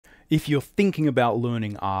If you're thinking about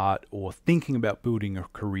learning art or thinking about building a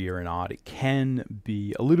career in art, it can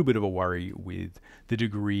be a little bit of a worry with the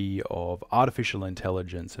degree of artificial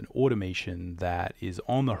intelligence and automation that is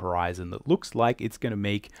on the horizon that looks like it's going to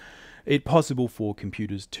make it possible for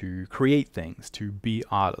computers to create things, to be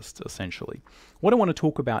artists, essentially. What I want to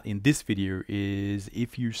talk about in this video is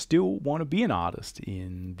if you still want to be an artist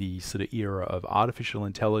in the sort of era of artificial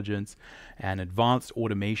intelligence and advanced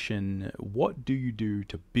automation, what do you do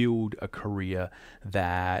to build a career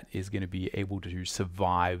that is going to be able to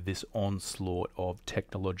survive this onslaught of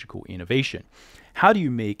technological innovation? How do you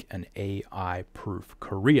make an AI-proof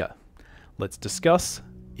career? Let's discuss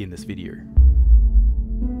in this video.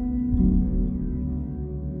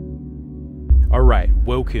 Alright,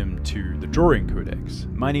 welcome to the Drawing Codex.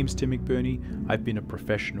 My name's Tim McBurney. I've been a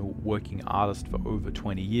professional working artist for over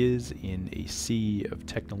 20 years in a sea of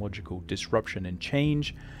technological disruption and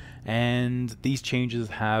change, and these changes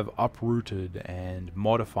have uprooted and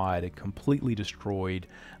modified and completely destroyed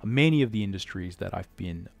many of the industries that I've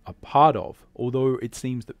been a part of, although it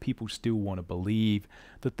seems that people still want to believe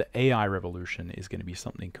that the AI revolution is going to be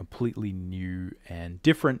something completely new and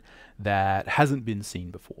different that hasn't been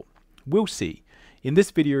seen before. We'll see. In this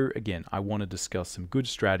video, again, I want to discuss some good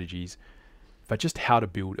strategies for just how to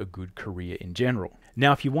build a good career in general.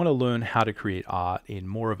 Now, if you want to learn how to create art in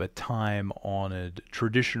more of a time-honored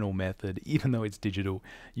traditional method, even though it's digital,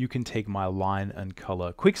 you can take my line and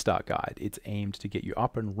color quick start guide. It's aimed to get you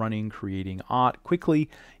up and running, creating art quickly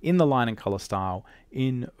in the line and color style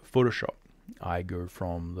in Photoshop. I go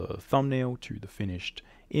from the thumbnail to the finished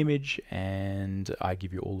image, and I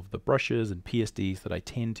give you all of the brushes and PSDs that I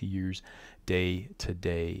tend to use day to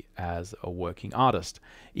day as a working artist.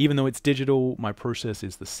 Even though it's digital, my process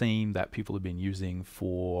is the same that people have been using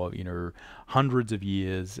for, hundreds of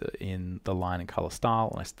years in the line and color style,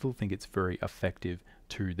 and I still think it's very effective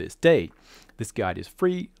to this day. This guide is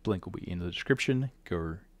free. The link will be in the description.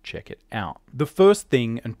 Go check it out. The first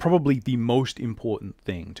thing, and probably the most important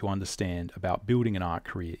thing to understand about building an art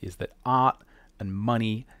career, is that art and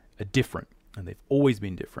money are different, and they've always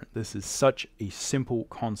been different. This is such a simple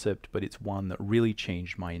concept, but it's one that really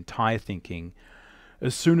changed my entire thinking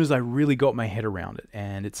as soon as I really got my head around it,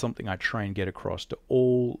 and it's something I try and get across to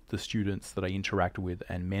all the students that I interact with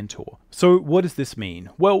and mentor. So what does this mean?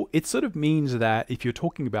 Well, it sort of means that if you're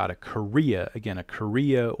talking about a career, again, a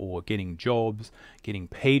career or getting jobs, getting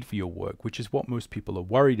paid for your work, which is what most people are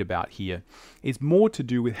worried about here, is more to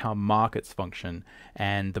do with how markets function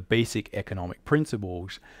and the basic economic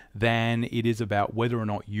principles than it is about whether or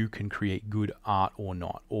not you can create good art or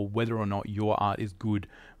not, or whether or not your art is good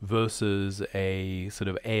versus a sort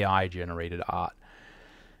of AI generated art.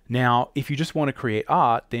 Now, if you just want to create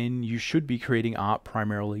art, then you should be creating art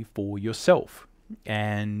primarily for yourself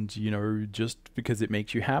and, just because it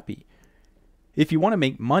makes you happy. If you want to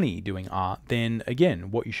make money doing art, then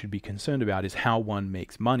again, what you should be concerned about is how one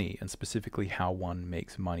makes money, and specifically how one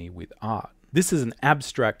makes money with art. This is an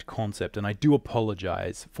abstract concept, and I do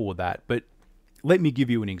apologize for that, but let me give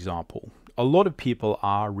you an example. A lot of people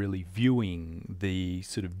are really viewing the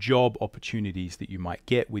sort of job opportunities that you might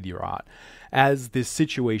get with your art as this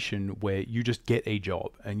situation where you just get a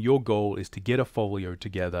job and your goal is to get a folio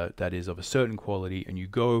together that is of a certain quality, and you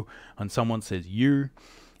go and someone says, you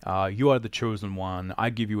are the chosen one, I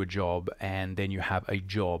give you a job, and then you have a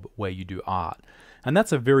job where you do art. And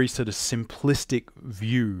that's a very sort of simplistic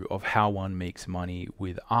view of how one makes money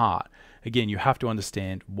with art. Again, you have to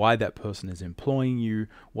understand why that person is employing you,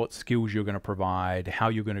 what skills you're going to provide, how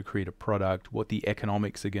you're going to create a product, what the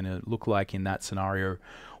economics are going to look like in that scenario.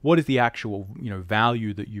 What is the actual,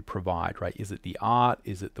 value that you provide, right? Is it the art?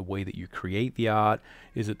 Is it the way that you create the art?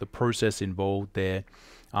 Is it the process involved there?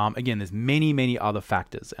 Again, there's many other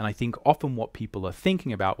factors, and I think often what people are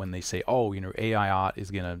thinking about when they say, oh, AI art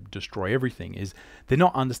is going to destroy everything, is they're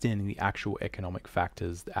not understanding the actual economic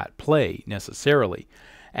factors at play necessarily.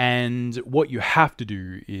 And what you have to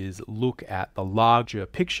do is look at the larger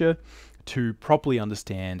picture to properly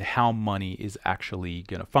understand how money is actually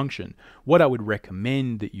going to function. What I would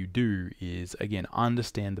recommend that you do is, again,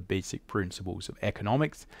 understand the basic principles of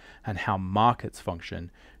economics and how markets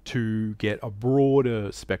function to get a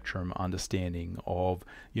broader spectrum understanding of,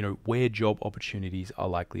 where job opportunities are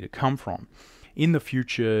likely to come from. in the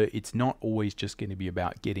future, it's not always just going to be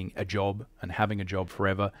about getting a job and having a job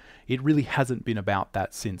forever. It really hasn't been about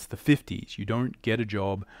that since the 50s. You don't get a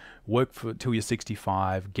job, work for till you're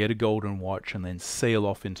 65, get a golden watch, and then sail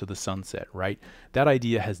off into the sunset, right? That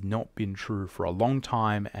idea has not been true for a long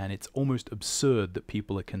time, and it's almost absurd that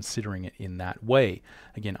people are considering it in that way.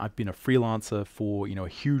 Again, I've been a freelancer for, a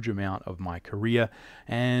huge amount of my career,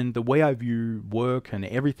 and the way I view work and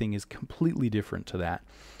everything is completely different to that.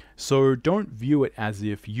 So don't view it as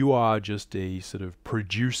if you are just a sort of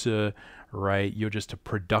producer, right? You're just a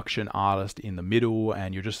production artist in the middle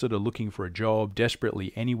and you're just sort of looking for a job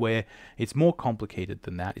desperately anywhere. It's more complicated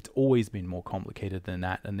than that. It's always been more complicated than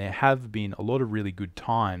that. And there have been a lot of really good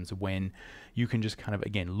times when you can just kind of,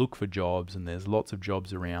 again, look for jobs, and there's lots of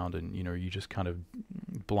jobs around, and you just kind of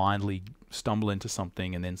blindly stumble into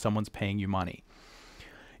something and then someone's paying you money.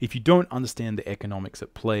 If you don't understand the economics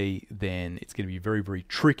at play, then it's going to be very, very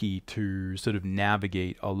tricky to sort of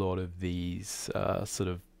navigate a lot of these sort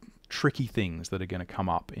of tricky things that are going to come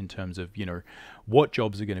up in terms of, what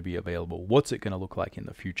jobs are going to be available, what's it going to look like in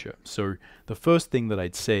the future. So the first thing that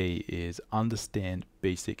I'd say is understand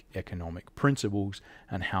basic economic principles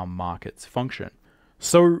and how markets function.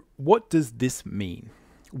 So what does this mean?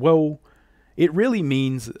 Well, it really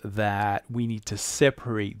means that we need to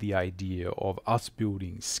separate the idea of us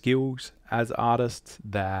building skills as artists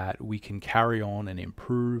that we can carry on and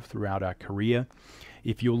improve throughout our career.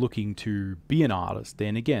 If you're looking to be an artist,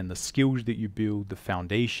 then again, the skills that you build, the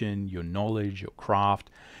foundation, your knowledge, your craft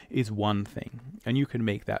is one thing, and you can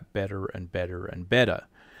make that better and better and better.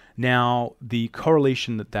 Now, the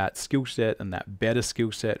correlation that that skill set and that better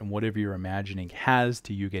skill set and whatever you're imagining has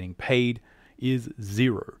to you getting paid is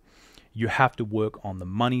zero. You have to work on the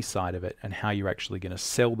money side of it and how you're actually going to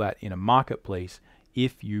sell that in a marketplace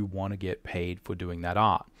if you want to get paid for doing that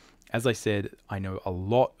art. As I said, I know a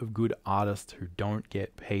lot of good artists who don't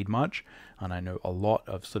get paid much, and I know a lot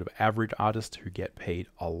of sort of average artists who get paid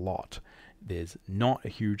a lot. There's not a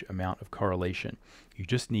huge amount of correlation. You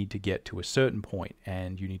just need to get to a certain point,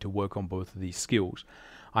 and you need to work on both of these skills.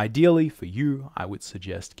 Ideally for you, I would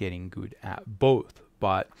suggest getting good at both.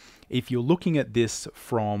 But if you're looking at this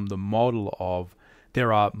from the model of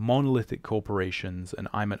there are monolithic corporations and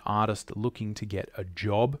I'm an artist looking to get a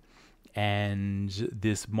job, and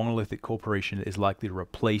this monolithic corporation is likely to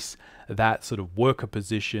replace that sort of worker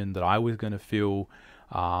position that I was going to fill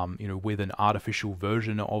with an artificial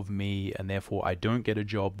version of me, and therefore I don't get a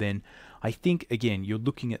job, then I think, again, you're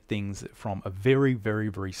looking at things from a very, very,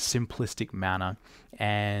 very simplistic manner,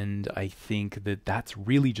 and I think that that's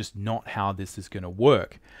really just not how this is going to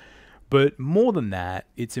work. But more than that,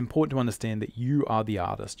 it's important to understand that you are the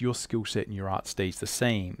artist. Your skill set and your art stays the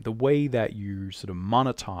same. The way that you sort of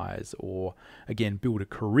monetize or, again, build a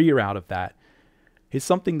career out of that is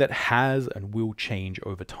something that has and will change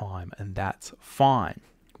over time, and that's fine.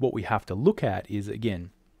 What we have to look at is,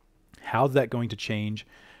 again, how's that going to change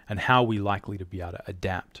and how are we likely to be able to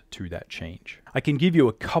adapt to that change. I can give you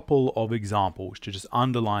a couple of examples to just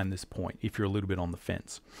underline this point if you're a little bit on the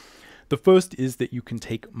fence. The first is that you can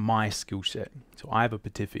take my skill set. So I have a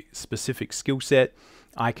specific skill set.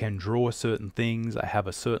 I can draw certain things. I have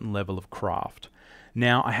a certain level of craft.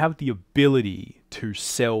 Now, I have the ability to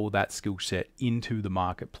sell that skill set into the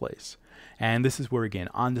marketplace. And this is where, again,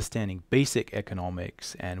 understanding basic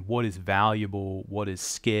economics and what is valuable, what is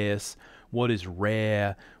scarce, what is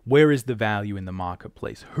rare, where is the value in the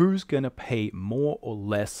marketplace, who's going to pay more or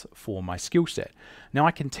less for my skill set. Now,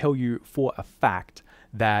 I can tell you for a fact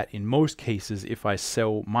that in most cases, if I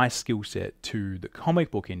sell my skill set to the comic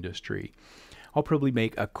book industry, I'll probably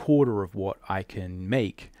make a quarter of what I can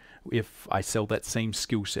make if I sell that same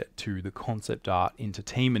skill set to the concept art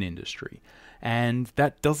entertainment industry. And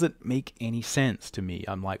that doesn't make any sense to me.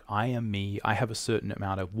 I'm like, I am me, I have a certain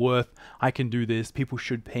amount of worth, I can do this, people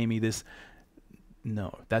should pay me this.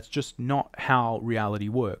 No, that's just not how reality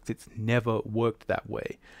works. It's never worked that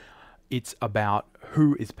way. It's about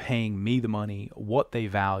who is paying me the money, what they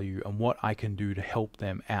value, and what I can do to help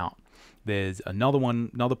them out. There's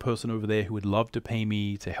another person over there who would love to pay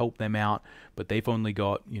me to help them out, but they've only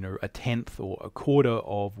got, a tenth or a quarter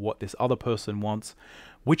of what this other person wants.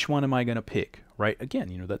 Which one am I going to pick, right?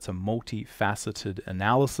 Again, that's a multifaceted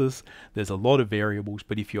analysis. There's a lot of variables,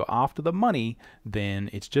 but if you're after the money, then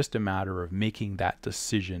it's just a matter of making that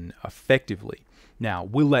decision effectively. Now,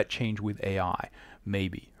 will that change with AI?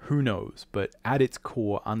 Maybe. Who knows? But at its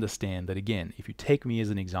core, understand that, again, if you take me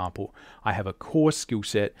as an example, I have a core skill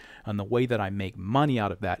set, and the way that I make money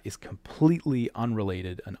out of that is completely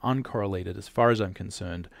unrelated and uncorrelated, as far as I'm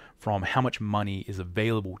concerned, from how much money is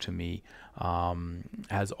available to me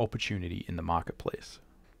as opportunity in the marketplace.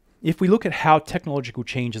 If we look at how technological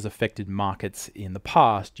change has affected markets in the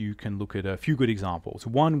past, you can look at a few good examples.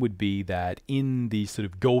 One would be that in the sort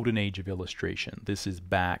of golden age of illustration, this is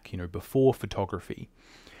back, before photography,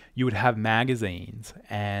 you would have magazines,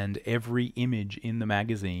 and every image in the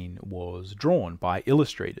magazine was drawn by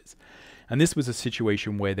illustrators. And this was a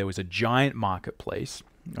situation where there was a giant marketplace,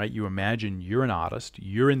 right? You imagine you're an artist,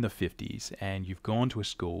 you're in the 50s, and you've gone to a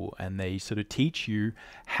school, and they sort of teach you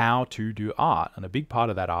how to do art. And a big part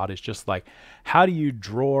of that art is just like, how do you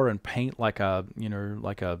draw and paint like a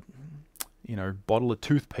bottle of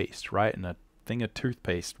toothpaste, right? And a thing of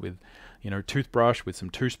toothpaste with, toothbrush with some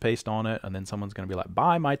toothpaste on it, and then someone's going to be like,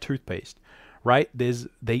 buy my toothpaste, right?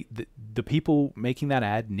 The people making that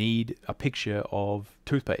ad need a picture of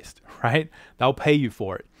toothpaste, right? They'll pay you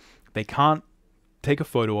for it. They can't take a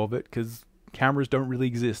photo of it because cameras don't really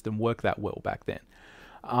exist and work that well back then.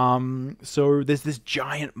 So there's this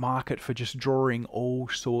giant market for just drawing all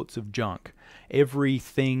sorts of junk.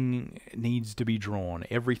 Everything needs to be drawn.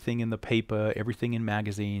 Everything in the paper, everything in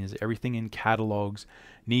magazines, everything in catalogs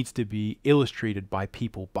needs to be illustrated by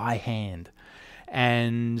people by hand.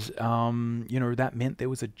 And, that meant there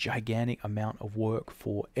was a gigantic amount of work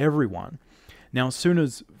for everyone. Now, as soon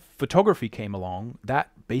as photography came along,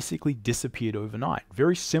 that basically disappeared overnight.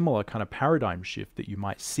 Very similar kind of paradigm shift that you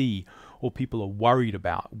might see, or people are worried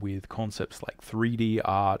about with concepts like 3D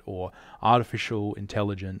art or artificial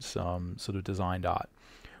intelligence sort of designed art.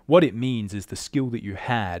 What it means is the skill that you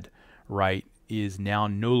had, right, is now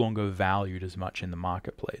no longer valued as much in the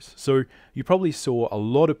marketplace. So you probably saw a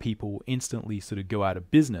lot of people instantly sort of go out of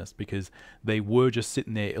business because they were just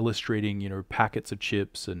sitting there illustrating, packets of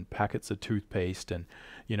chips and packets of toothpaste and,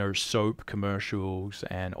 soap commercials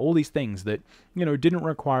and all these things that, didn't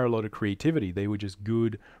require a lot of creativity. They were just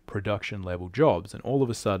good production level jobs. And all of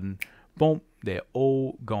a sudden, boom, they're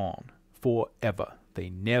all gone forever. They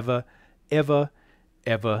never, ever,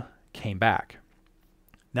 ever came back.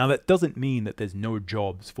 Now, that doesn't mean that there's no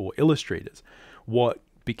jobs for illustrators. What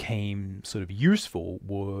became sort of useful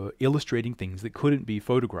were illustrating things that couldn't be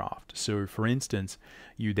photographed. So, for instance,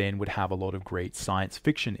 you then would have a lot of great science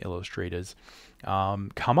fiction illustrators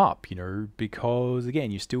come up, because, again,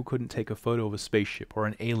 you still couldn't take a photo of a spaceship or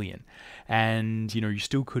an alien. And, you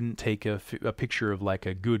still couldn't take a picture of like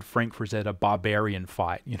a good Frank Frazetta barbarian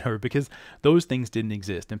fight, because those things didn't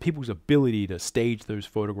exist. And people's ability to stage those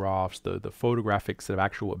photographs, the photographic sort of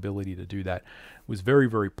actual ability to do that was very,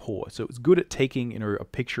 very poor. So it was good at taking, a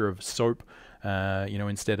picture of soap,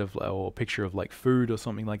 instead of, or a picture of like food or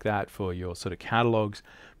something like that for your sort of catalogs,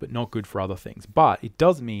 but not good for other things. But it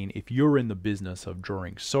does mean if you're in the business of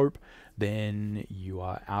drawing soap, then you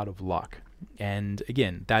are out of luck. And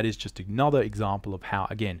again, that is just another example of how,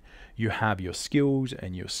 again, you have your skills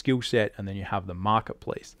and your skill set, and then you have the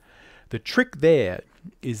marketplace. The trick there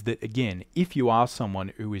is that, again, if you are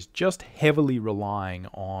someone who is just heavily relying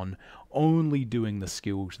on only doing the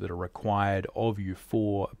skills that are required of you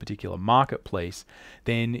for a particular marketplace,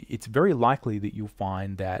 then it's very likely that you'll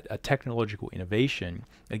find that a technological innovation,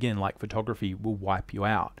 again, like photography, will wipe you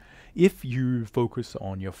out. If you focus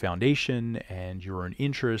on your foundation and your own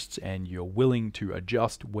interests, and you're willing to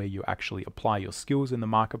adjust where you actually apply your skills in the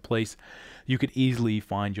marketplace, you could easily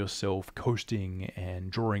find yourself coasting and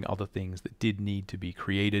drawing other things that did need to be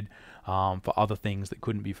created for other things that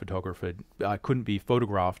couldn't be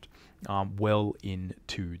photographed well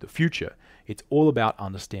into the future. It's all about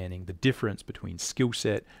understanding the difference between skill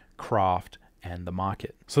set, craft, and the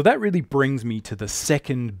market. So that really brings me to the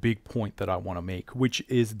second big point that I want to make, which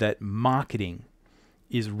is that marketing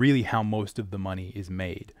is really how most of the money is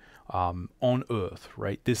made on Earth,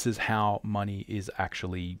 right? This is how money is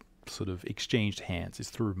actually sort of exchanged hands,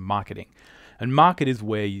 is through marketing. And market is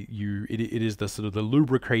where it is the sort of the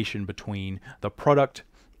lubrication between the product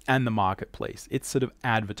and the marketplace. It's sort of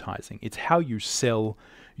advertising. It's how you sell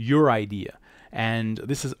your idea. And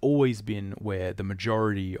this has always been where the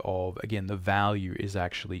majority of, again, the value is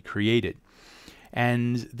actually created.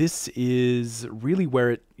 And this is really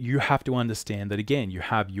where you have to understand that, again, you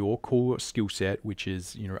have your core skill set, which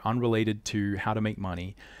is, unrelated to how to make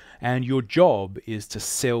money. And your job is to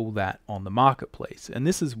sell that on the marketplace. And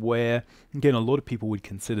this is where, again, a lot of people would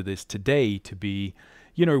consider this today to be,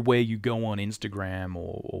 where you go on Instagram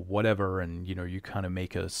or whatever, and, you kind of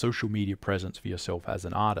make a social media presence for yourself as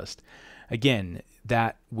an artist. Again,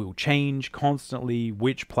 that will change constantly,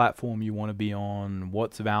 which platform you want to be on,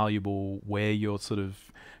 what's valuable, where your sort of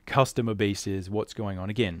customer base is, what's going on.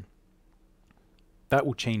 Again, that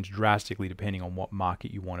will change drastically depending on what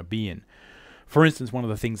market you want to be in. For instance, one of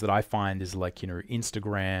the things that I find is like,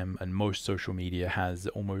 Instagram and most social media has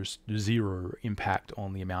almost zero impact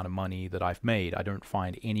on the amount of money that I've made. I don't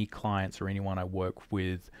find any clients or anyone I work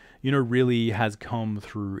with, really has come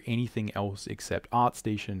through anything else except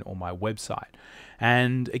ArtStation or my website.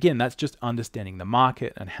 And again, that's just understanding the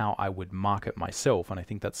market and how I would market myself. And I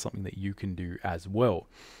think that's something that you can do as well.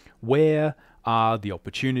 Where are the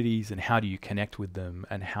opportunities and how do you connect with them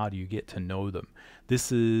and how do you get to know them?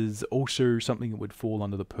 This is also something that would fall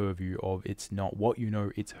under the purview of it's not what you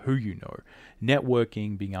know, it's who you know.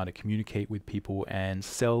 Networking, being able to communicate with people and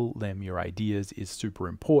sell them your ideas is super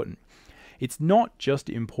important. It's not just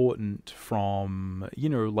important from,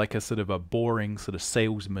 like a sort of a boring sort of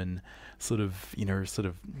salesman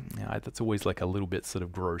that's always like a little bit sort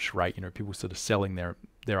of gross, right? People sort of selling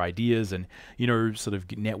their ideas and, sort of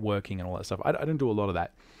networking and all that stuff. I don't do a lot of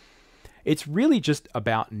that. It's really just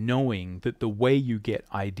about knowing that the way you get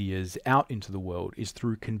ideas out into the world is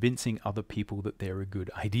through convincing other people that they're a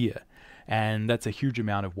good idea. And that's a huge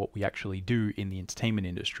amount of what we actually do in the entertainment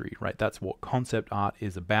industry, right? That's what concept art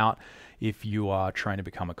is about. If you are trying to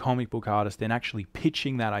become a comic book artist, then actually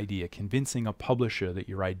pitching that idea, convincing a publisher that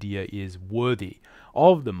your idea is worthy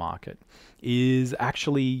of the market is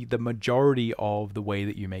actually the majority of the way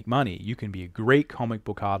that you make money. You can be a great comic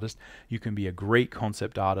book artist, you can be a great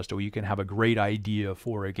concept artist, or you can have a great idea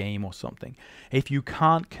for a game or something. If you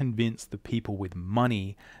can't convince the people with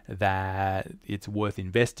money that it's worth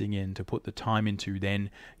investing in to put the time into, then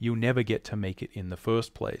you'll never get to make it in the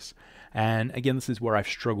first place. And again, this is where I've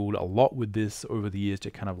struggled a lot with this over the years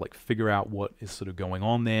to kind of like figure out what is sort of going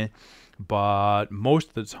on there. But most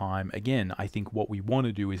of the time, again, I think what we want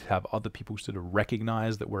to do is have other people sort of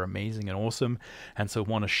recognize that we're amazing and awesome, and so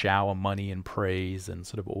want to shower money and praise and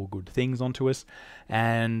sort of all good things onto us.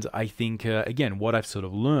 And I think, again, what I've sort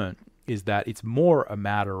of learned is that it's more a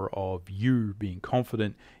matter of you being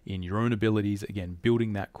confident in your own abilities, again,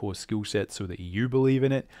 building that core skill set so that you believe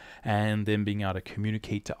in it, and then being able to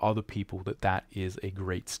communicate to other people that that is a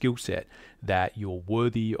great skill set, that you're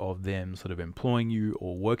worthy of them sort of employing you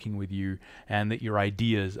or working with you, and that your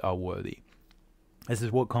ideas are worthy. This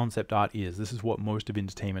is what concept art is. This is what most of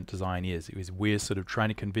entertainment design is. We're sort of trying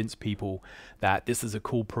to convince people that this is a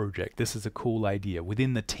cool project, this is a cool idea.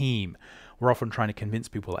 Within the team, we're often trying to convince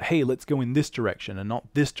people that, hey, let's go in this direction and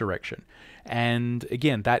not this direction. And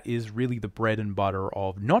again, that is really the bread and butter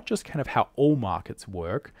of not just kind of how all markets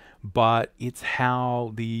work, but it's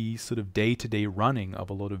how the sort of day-to-day running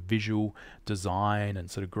of a lot of visual design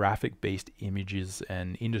and sort of graphic-based images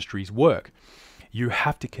and industries work. You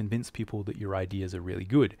have to convince people that your ideas are really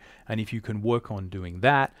good. And if you can work on doing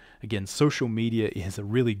that, again, social media is a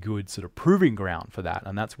really good sort of proving ground for that.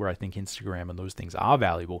 And that's where I think Instagram and those things are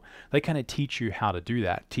valuable. They kind of teach you how to do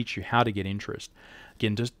that, teach you how to get interest.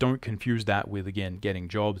 Again, just don't confuse that with, again, getting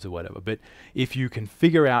jobs or whatever. But if you can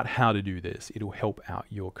figure out how to do this, it'll help out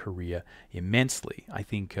your career immensely. I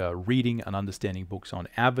think reading and understanding books on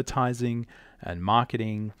advertising and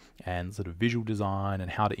marketing and sort of visual design and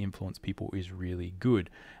how to influence people is really good.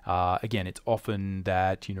 Again, it's often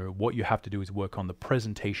that, what you have to do is work on the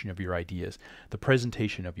presentation of your ideas, the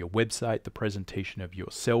presentation of your website, the presentation of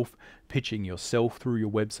yourself, pitching yourself through your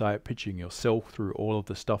website, pitching yourself through all of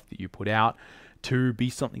the stuff that you put out, to be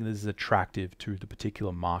something that is attractive to the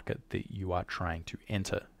particular market that you are trying to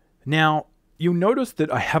enter. Now, you'll notice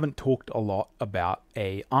that I haven't talked a lot about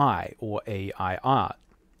AI or AI art.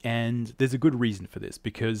 And there's a good reason for this,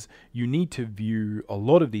 because you need to view a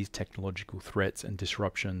lot of these technological threats and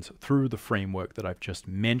disruptions through the framework that I've just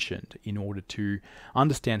mentioned in order to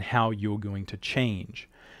understand how you're going to change.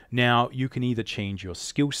 Now, you can either change your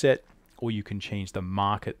skill set, or you can change the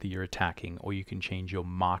market that you're attacking, or you can change your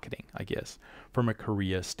marketing, I guess, from a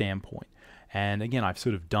career standpoint. And again, I've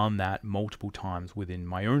sort of done that multiple times within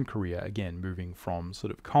my own career, again, moving from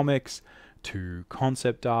sort of comics to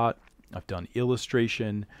concept art. I've done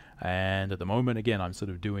illustration, and at the moment, again, I'm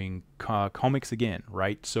sort of doing comics again,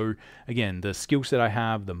 right? So again, the skill set I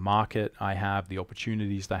have, the market I have, the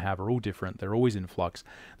opportunities that I have are all different. They're always in flux.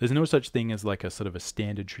 There's no such thing as like a sort of a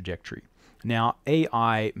standard trajectory. Now,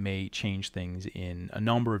 AI may change things in a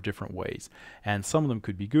number of different ways, and some of them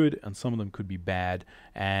could be good and some of them could be bad.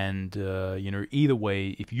 And, either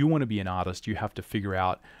way, if you want to be an artist, you have to figure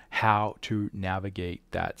out how to navigate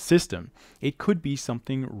that system. It could be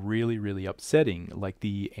something really, really upsetting, like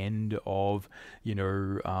the end of,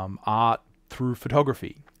 art through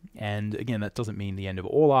photography. And again, that doesn't mean the end of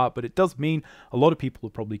all art, but it does mean a lot of people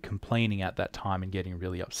are probably complaining at that time and getting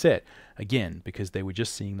really upset. Again, because they were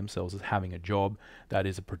just seeing themselves as having a job that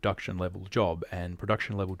is a production level job, and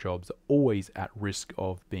production level jobs are always at risk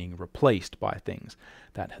of being replaced by things.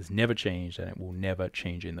 That has never changed, and it will never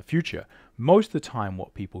change in the future. Most of the time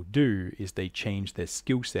what people do is they change their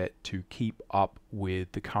skill set to keep up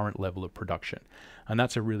with the current level of production. And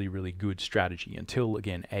that's a really, really good strategy until,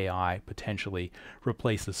 again, AI potentially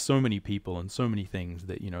replaces so many people and so many things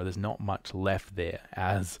that, there's not much left there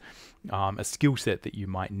as a skill set that you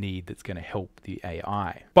might need that's going to help the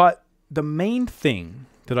AI. But the main thing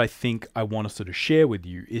that I think I want to sort of share with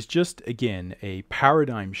you is just, again, a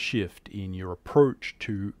paradigm shift in your approach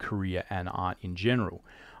to career and art in general.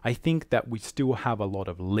 I think that we still have a lot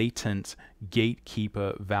of latent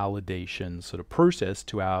gatekeeper validation sort of process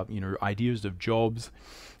to our, ideas of jobs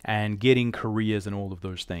and getting careers and all of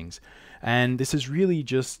those things. And this is really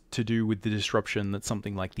just to do with the disruption that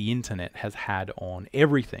something like the internet has had on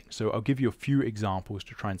everything. So I'll give you a few examples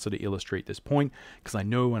to try and sort of illustrate this point, because I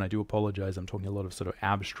know, and I do apologize, I'm talking a lot of sort of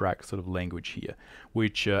abstract sort of language here,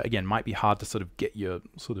 which again might be hard to sort of get your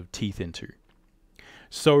sort of teeth into.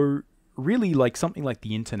 So really, like something like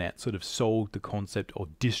the internet sort of sold the concept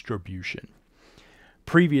of distribution.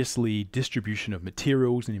 Previously, distribution of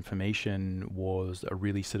materials and information was a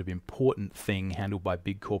really sort of important thing handled by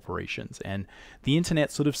big corporations, and the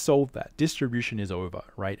internet sort of solved that. Distribution is over,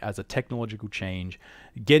 right? As a technological change,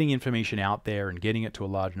 getting information out there and getting it to a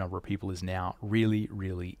large number of people is now really,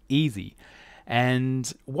 really easy.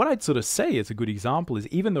 And what I'd sort of say as a good example is,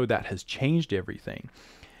 even though that has changed everything,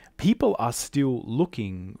 people are still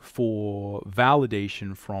looking for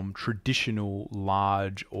validation from traditional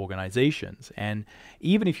large organizations. And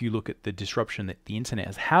even if you look at the disruption that the internet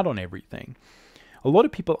has had on everything, a lot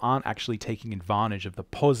of people aren't actually taking advantage of the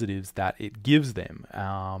positives that it gives them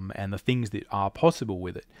and the things that are possible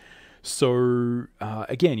with it. So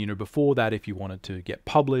again, before that, if you wanted to get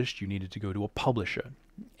published, you needed to go to a publisher.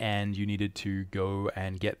 And you needed to go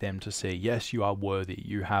and get them to say, yes, you are worthy.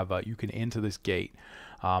 You can enter this gate.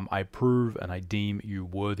 I approve and I deem you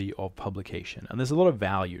worthy of publication. And there's a lot of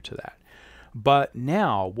value to that. But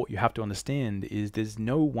now what you have to understand is there's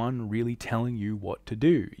no one really telling you what to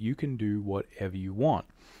do. You can do whatever you want.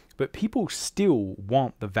 But people still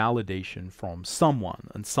want the validation from someone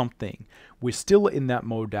and something. We're still in that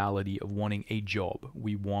modality of wanting a job.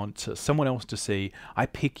 We want someone else to say, I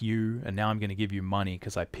pick you, and now I'm going to give you money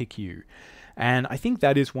because I pick you. And I think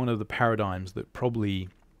that is one of the paradigms that probably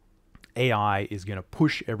AI is going to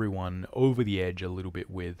push everyone over the edge a little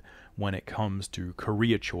bit with when it comes to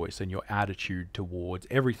career choice and your attitude towards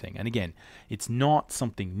everything. And again, it's not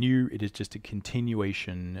something new. It is just a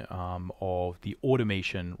continuation of the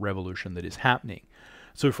automation revolution that is happening.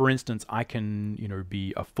 So for instance, I can,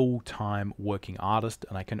 be a full-time working artist,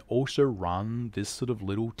 and I can also run this sort of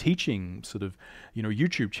little teaching sort of,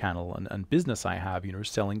 YouTube channel and business I have,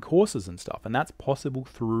 selling courses and stuff. And that's possible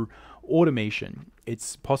through automation.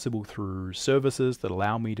 It's possible through services that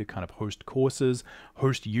allow me to kind of host courses,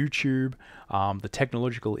 host YouTube, the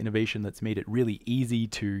technological innovation that's made it really easy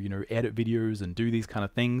to, edit videos and do these kind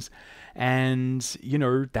of things. And,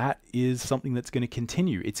 that is something that's going to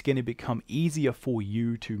continue. It's going to become easier for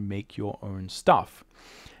you to make your own stuff.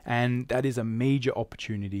 And that is a major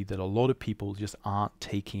opportunity that a lot of people just aren't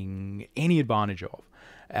taking any advantage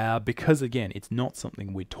of. Because again, it's not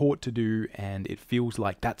something we're taught to do, and it feels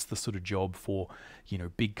like that's the sort of job for,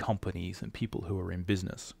 big companies and people who are in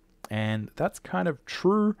business. And that's kind of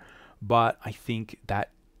true, but I think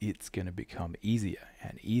that it's going to become easier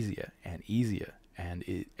and easier and easier. And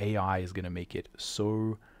AI is going to make it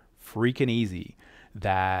so freaking easy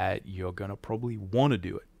that you're going to probably want to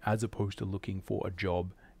do it as opposed to looking for a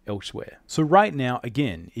job elsewhere. So right now,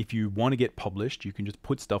 again, if you want to get published, you can just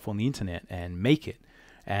put stuff on the internet and make it.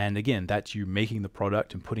 And again, that's you making the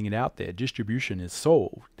product and putting it out there. Distribution is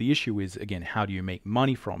solved. The issue is, again, how do you make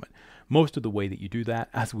money from it? Most of the way that you do that,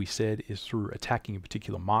 as we said, is through attacking a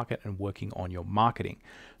particular market and working on your marketing.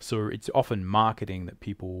 So it's often marketing that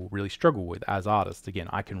people really struggle with as artists. Again,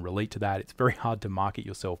 I can relate to that. It's very hard to market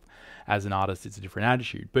yourself as an artist. It's a different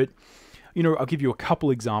attitude. But I'll give you a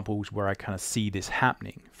couple examples where I kind of see this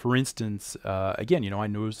happening. For instance, again, I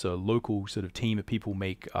know it's a local sort of team of people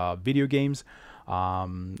make video games.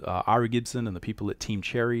 Ira Gibson and the people at Team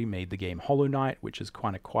Cherry made the game Hollow Knight, which is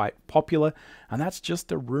kind of quite popular, and that's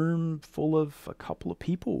just a room full of a couple of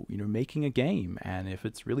people, making a game. And if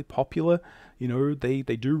it's really popular, they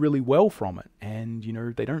do really well from it, and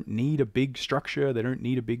they don't need a big structure, they don't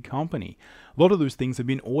need a big company. A lot of those things have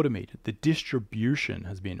been automated. The distribution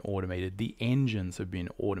has been automated, the engines have been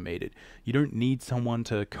automated. You don't need someone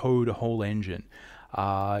to code a whole engine.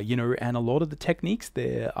 And a lot of the techniques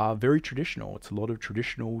there are very traditional. It's a lot of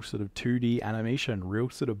traditional sort of 2D animation, real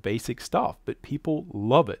sort of basic stuff, but people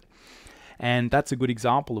love it. And that's a good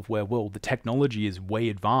example of where, well, the technology is way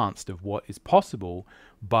advanced of what is possible,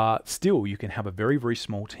 but still you can have a very, very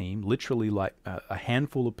small team, literally like a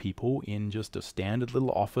handful of people in just a standard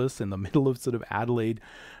little office in the middle of sort of Adelaide,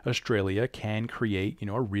 Australia, can create,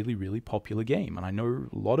 a really, really popular game. And I know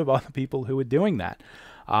a lot of other people who are doing that.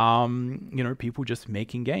 People just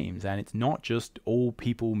making games, and it's not just all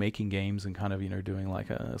people making games and kind of, doing like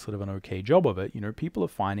a sort of an okay job of it. People are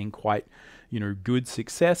finding quite, good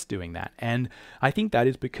success doing that. And I think that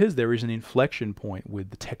is because there is an inflection point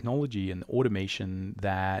with the technology and the automation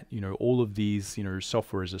that, all of these,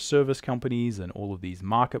 software as a service companies and all of these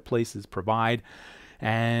marketplaces provide.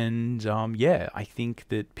 And I think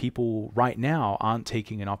that people right now aren't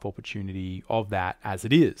taking enough opportunity of that as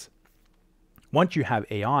it is. Once you have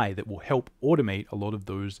AI that will help automate a lot of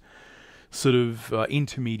those sort of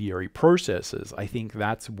intermediary processes, I think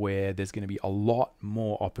that's where there's going to be a lot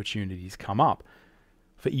more opportunities come up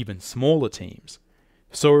for even smaller teams.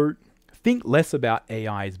 So think less about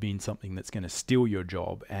AI as being something that's going to steal your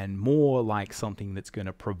job and more like something that's going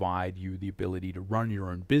to provide you the ability to run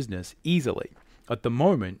your own business easily. At the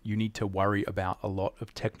moment, you need to worry about a lot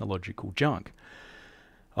of technological junk,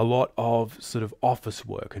 a lot of sort of office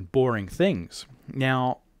work and boring things.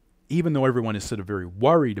 Now, even though everyone is sort of very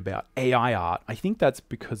worried about AI art, I think that's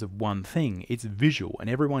because of one thing. It's visual, and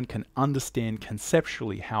everyone can understand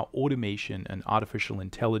conceptually how automation and artificial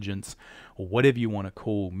intelligence, or whatever you want to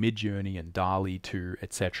call Midjourney and DALL-E 2,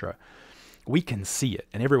 etc., we can see it,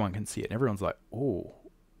 and everyone can see it. And everyone's like,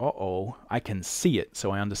 oh, I can see it,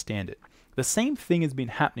 so I understand it. The same thing has been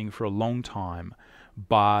happening for a long time.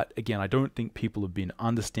 But again, I don't think people have been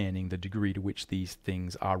understanding the degree to which these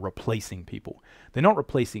things are replacing people. They're not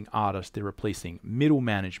replacing artists, they're replacing middle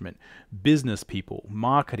management, business people,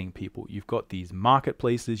 marketing people. You've got these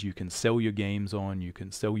marketplaces you can sell your games on, you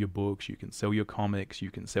can sell your books, you can sell your comics, you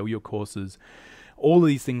can sell your courses. All of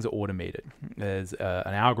these things are automated. There's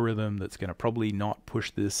an algorithm that's going to probably not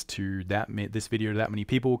push this to this video to that many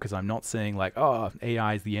people, because I'm not saying like, oh,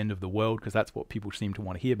 AI is the end of the world, because that's what people seem to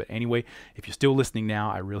want to hear. But anyway, if you're still listening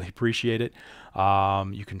now, I really appreciate it.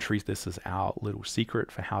 You can treat this as our little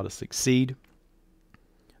secret for how to succeed.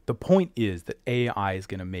 The point is that AI is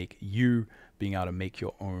going to make you being able to make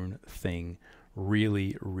your own thing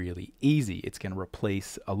really, really easy. It's going to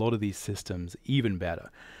replace a lot of these systems even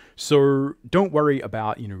better. So don't worry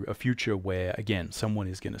about, a future where, again, someone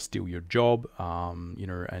is going to steal your job, and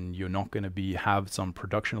you're not going to have some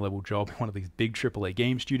production level job in one of these big AAA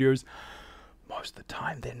game studios. Most of the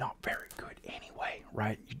time, they're not very good anyway,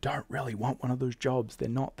 right? You don't really want one of those jobs. They're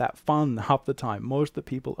not that fun half the time. Most of the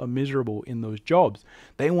people are miserable in those jobs.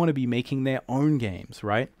 They want to be making their own games,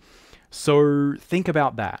 right? So think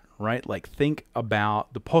about that, right? Like think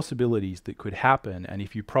about the possibilities that could happen. And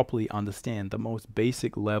if you properly understand the most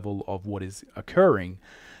basic level of what is occurring,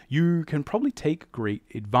 you can probably take great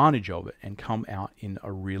advantage of it and come out in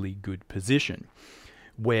a really good position.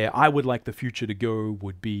 Where I would like the future to go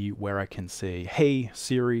would be where I can say, hey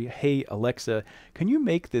Siri, hey Alexa, can you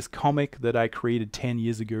make this comic that I created 10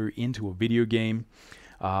 years ago into a video game?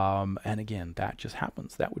 And again, that just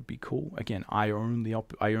happens. That would be cool. Again, I own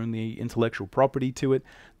the intellectual property to it.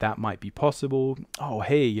 That might be possible. Oh,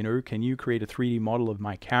 hey, can you create a 3D model of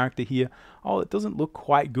my character here? Oh, it doesn't look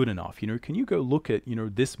quite good enough. Can you go look at,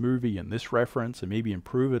 this movie and this reference and maybe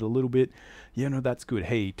improve it a little bit? That's good.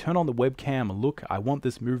 Hey, turn on the webcam and look, I want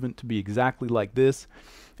this movement to be exactly like this.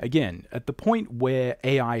 Again, at the point where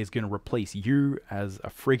AI is going to replace you as a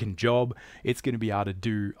friggin' job, it's going to be able to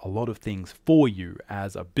do a lot of things for you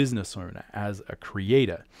as a business owner, as a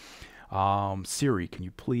creator. Siri, can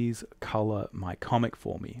you please color my comic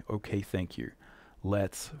for me? Okay, thank you.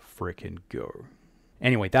 Let's frickin' go.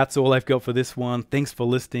 Anyway, that's all I've got for this one. Thanks for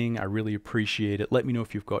listening. I really appreciate it. Let me know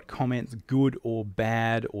if you've got comments, good or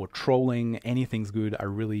bad, or trolling. Anything's good. I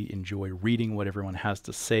really enjoy reading what everyone has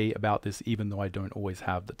to say about this, even though I don't always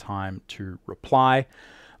have the time to reply.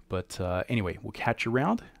 But anyway, we'll catch you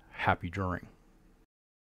around. Happy drawing.